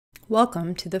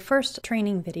Welcome to the first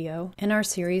training video in our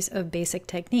series of basic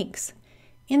techniques.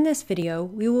 In this video,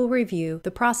 we will review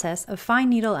the process of fine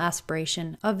needle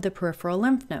aspiration of the peripheral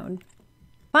lymph node.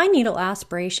 Fine needle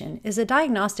aspiration is a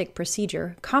diagnostic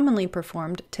procedure commonly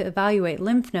performed to evaluate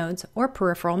lymph nodes or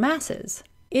peripheral masses.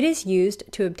 It is used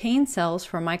to obtain cells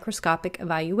for microscopic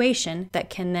evaluation that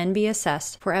can then be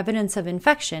assessed for evidence of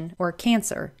infection or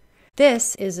cancer.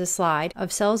 This is a slide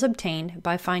of cells obtained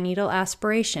by fine needle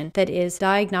aspiration that is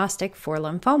diagnostic for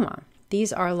lymphoma.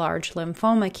 These are large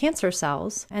lymphoma cancer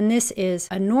cells, and this is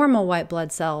a normal white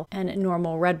blood cell and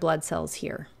normal red blood cells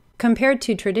here. Compared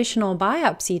to traditional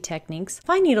biopsy techniques,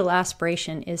 fine needle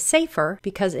aspiration is safer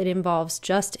because it involves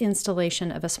just installation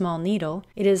of a small needle.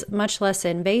 It is much less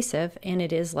invasive and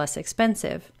it is less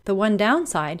expensive. The one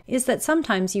downside is that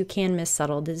sometimes you can miss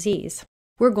subtle disease.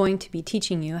 We're going to be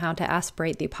teaching you how to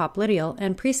aspirate the popliteal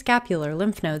and prescapular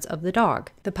lymph nodes of the dog.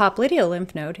 The popliteal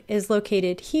lymph node is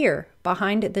located here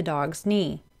behind the dog's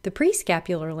knee. The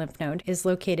prescapular lymph node is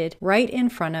located right in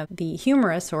front of the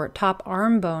humerus or top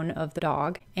arm bone of the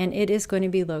dog, and it is going to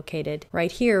be located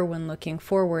right here when looking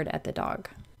forward at the dog.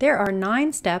 There are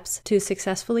 9 steps to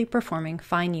successfully performing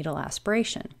fine needle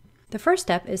aspiration. The first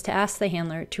step is to ask the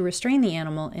handler to restrain the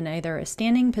animal in either a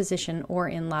standing position or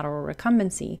in lateral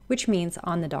recumbency, which means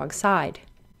on the dog's side.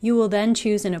 You will then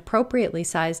choose an appropriately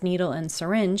sized needle and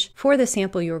syringe for the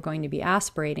sample you are going to be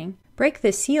aspirating, break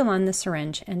the seal on the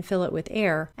syringe and fill it with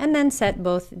air, and then set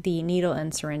both the needle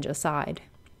and syringe aside.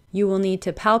 You will need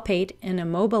to palpate and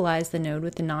immobilize the node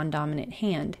with the non-dominant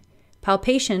hand.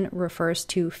 Palpation refers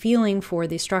to feeling for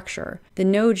the structure. The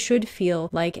node should feel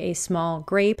like a small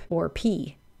grape or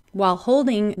pea. While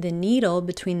holding the needle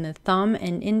between the thumb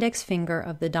and index finger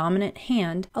of the dominant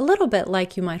hand, a little bit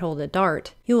like you might hold a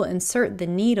dart, you will insert the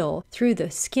needle through the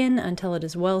skin until it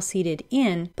is well seated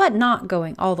in, but not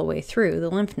going all the way through the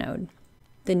lymph node.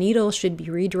 The needle should be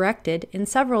redirected in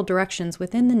several directions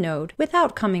within the node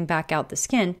without coming back out the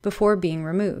skin before being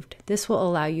removed. This will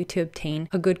allow you to obtain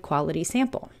a good quality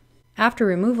sample. After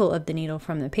removal of the needle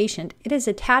from the patient, it is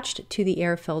attached to the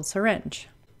air-filled syringe.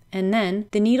 And then,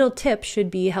 the needle tip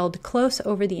should be held close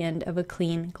over the end of a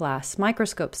clean glass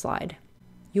microscope slide.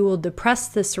 You will depress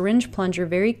the syringe plunger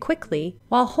very quickly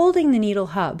while holding the needle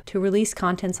hub to release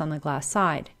contents on the glass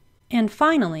side. And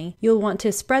finally, you'll want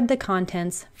to spread the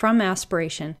contents from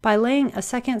aspiration by laying a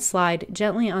second slide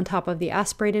gently on top of the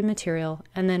aspirated material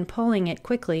and then pulling it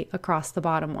quickly across the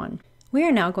bottom one. We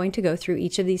are now going to go through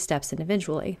each of these steps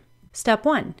individually. Step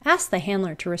 1. Ask the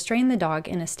handler to restrain the dog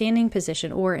in a standing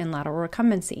position or in lateral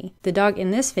recumbency. The dog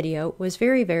in this video was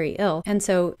very ill, and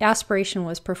so aspiration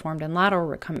was performed in lateral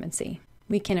recumbency.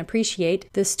 We can appreciate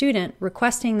the student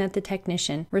requesting that the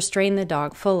technician restrain the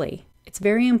dog fully. It's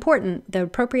very important the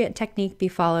appropriate technique be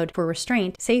followed for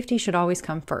restraint. Safety should always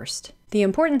come first. The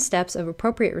important steps of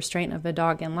appropriate restraint of a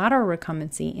dog in lateral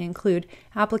recumbency include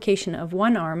application of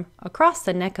one arm across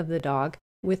the neck of the dog,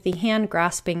 with the hand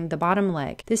grasping the bottom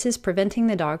leg. This is preventing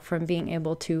the dog from being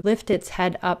able to lift its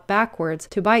head up backwards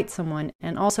to bite someone,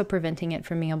 and also preventing it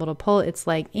from being able to pull its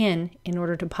leg in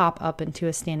order to pop up into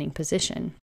a standing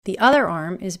position. The other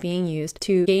arm is being used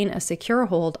to gain a secure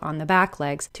hold on the back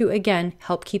legs to again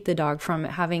help keep the dog from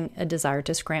having a desire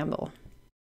to scramble.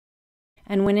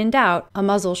 And when in doubt, a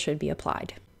muzzle should be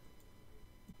applied.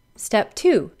 Step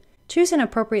 2. Choose an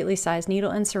appropriately sized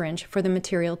needle and syringe for the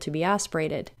material to be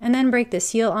aspirated, and then break the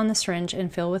seal on the syringe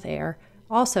and fill with air.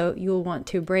 Also, you will want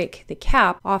to break the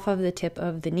cap off of the tip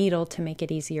of the needle to make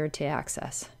it easier to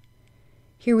access.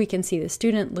 Here we can see the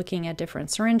student looking at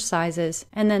different syringe sizes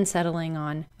and then settling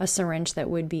on a syringe that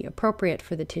would be appropriate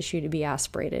for the tissue to be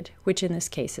aspirated, which in this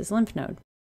case is lymph node.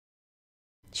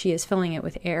 She is filling it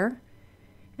with air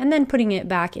and then putting it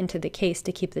back into the case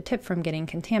to keep the tip from getting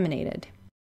contaminated.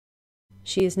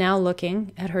 She is now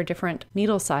looking at her different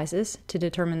needle sizes to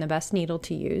determine the best needle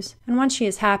to use, and once she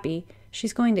is happy,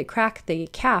 she's going to crack the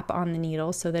cap on the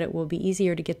needle so that it will be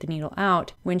easier to get the needle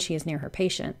out when she is near her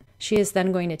patient. She is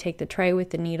then going to take the tray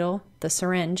with the needle, the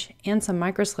syringe, and some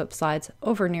microscope slides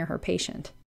over near her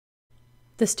patient.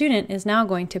 The student is now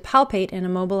going to palpate and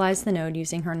immobilize the node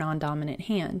using her non-dominant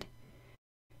hand.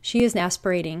 She is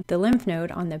aspirating the lymph node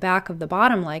on the back of the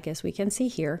bottom leg, as we can see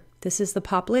here. This is the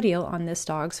popliteal on this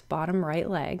dog's bottom right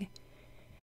leg.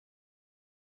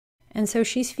 And so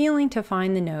she's feeling to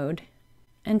find the node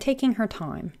and taking her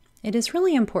time. It is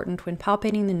really important when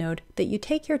palpating the node that you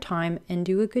take your time and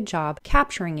do a good job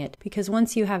capturing it, because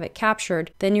once you have it captured,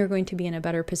 then you're going to be in a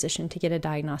better position to get a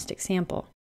diagnostic sample.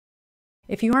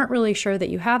 If you aren't really sure that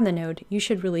you have the node, you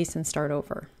should release and start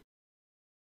over.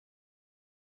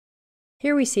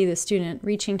 Here we see the student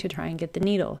reaching to try and get the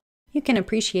needle. You can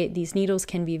appreciate these needles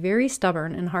can be very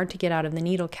stubborn and hard to get out of the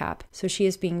needle cap, so she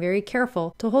is being very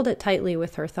careful to hold it tightly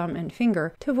with her thumb and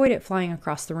finger to avoid it flying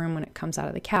across the room when it comes out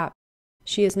of the cap.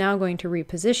 She is now going to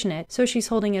reposition it, so she's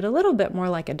holding it a little bit more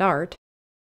like a dart,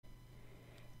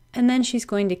 and then she's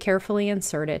going to carefully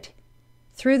insert it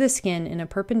through the skin in a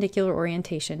perpendicular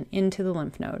orientation into the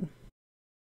lymph node.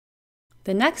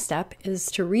 The next step is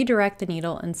to redirect the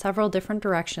needle in several different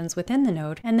directions within the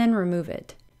node and then remove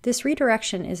it. This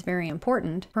redirection is very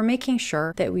important for making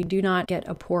sure that we do not get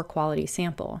a poor quality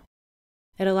sample.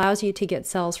 It allows you to get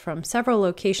cells from several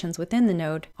locations within the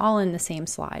node all in the same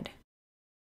slide.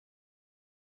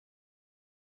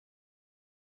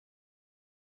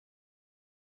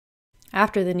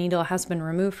 After the needle has been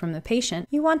removed from the patient,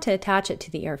 you want to attach it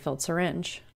to the air-filled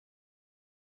syringe.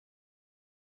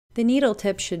 The needle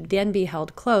tip should then be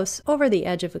held close over the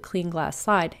edge of a clean glass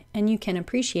slide, and you can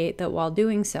appreciate that while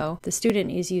doing so, the student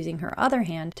is using her other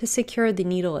hand to secure the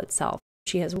needle itself.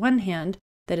 She has one hand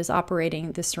that is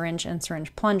operating the syringe and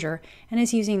syringe plunger and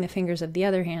is using the fingers of the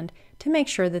other hand to make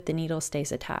sure that the needle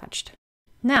stays attached.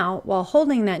 Now, while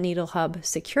holding that needle hub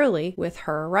securely with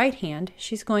her right hand,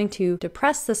 she's going to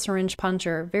depress the syringe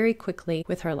plunger very quickly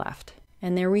with her left.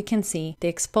 And there we can see the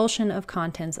expulsion of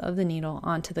contents of the needle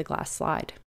onto the glass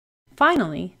slide.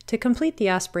 Finally, to complete the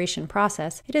aspiration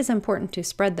process, it is important to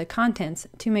spread the contents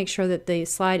to make sure that the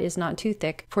slide is not too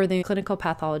thick for the clinical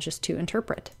pathologist to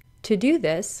interpret. To do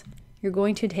this, you're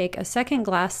going to take a second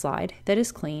glass slide that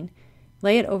is clean,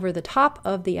 lay it over the top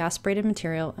of the aspirated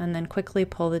material, and then quickly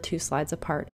pull the two slides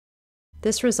apart.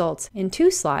 This results in 2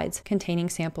 slides containing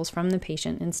samples from the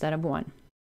patient instead of 1.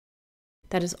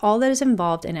 That is all that is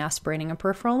involved in aspirating a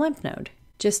peripheral lymph node.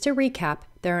 Just to recap,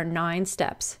 there are 9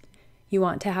 steps. You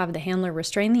want to have the handler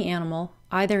restrain the animal,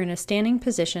 either in a standing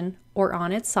position or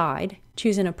on its side,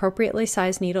 choose an appropriately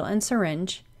sized needle and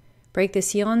syringe, break the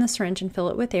seal on the syringe and fill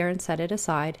it with air and set it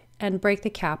aside, and break the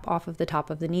cap off of the top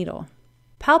of the needle.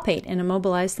 Palpate and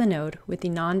immobilize the node with the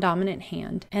non-dominant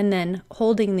hand, and then,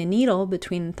 holding the needle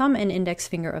between the thumb and index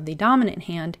finger of the dominant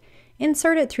hand,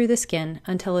 insert it through the skin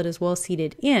until it is well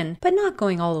seated in, but not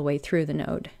going all the way through the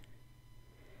node.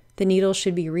 The needle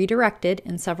should be redirected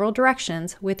in several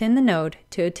directions within the node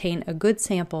to obtain a good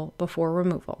sample before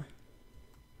removal.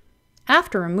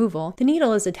 After removal, the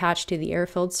needle is attached to the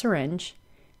air-filled syringe,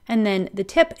 and then the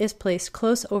tip is placed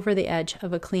close over the edge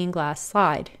of a clean glass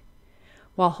slide.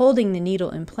 While holding the needle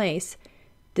in place,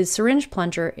 the syringe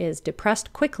plunger is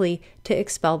depressed quickly to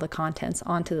expel the contents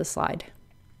onto the slide.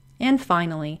 And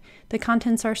finally, the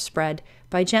contents are spread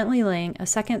by gently laying a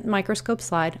second microscope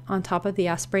slide on top of the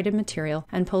aspirated material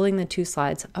and pulling the 2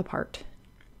 slides apart.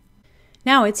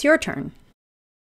 Now it's your turn.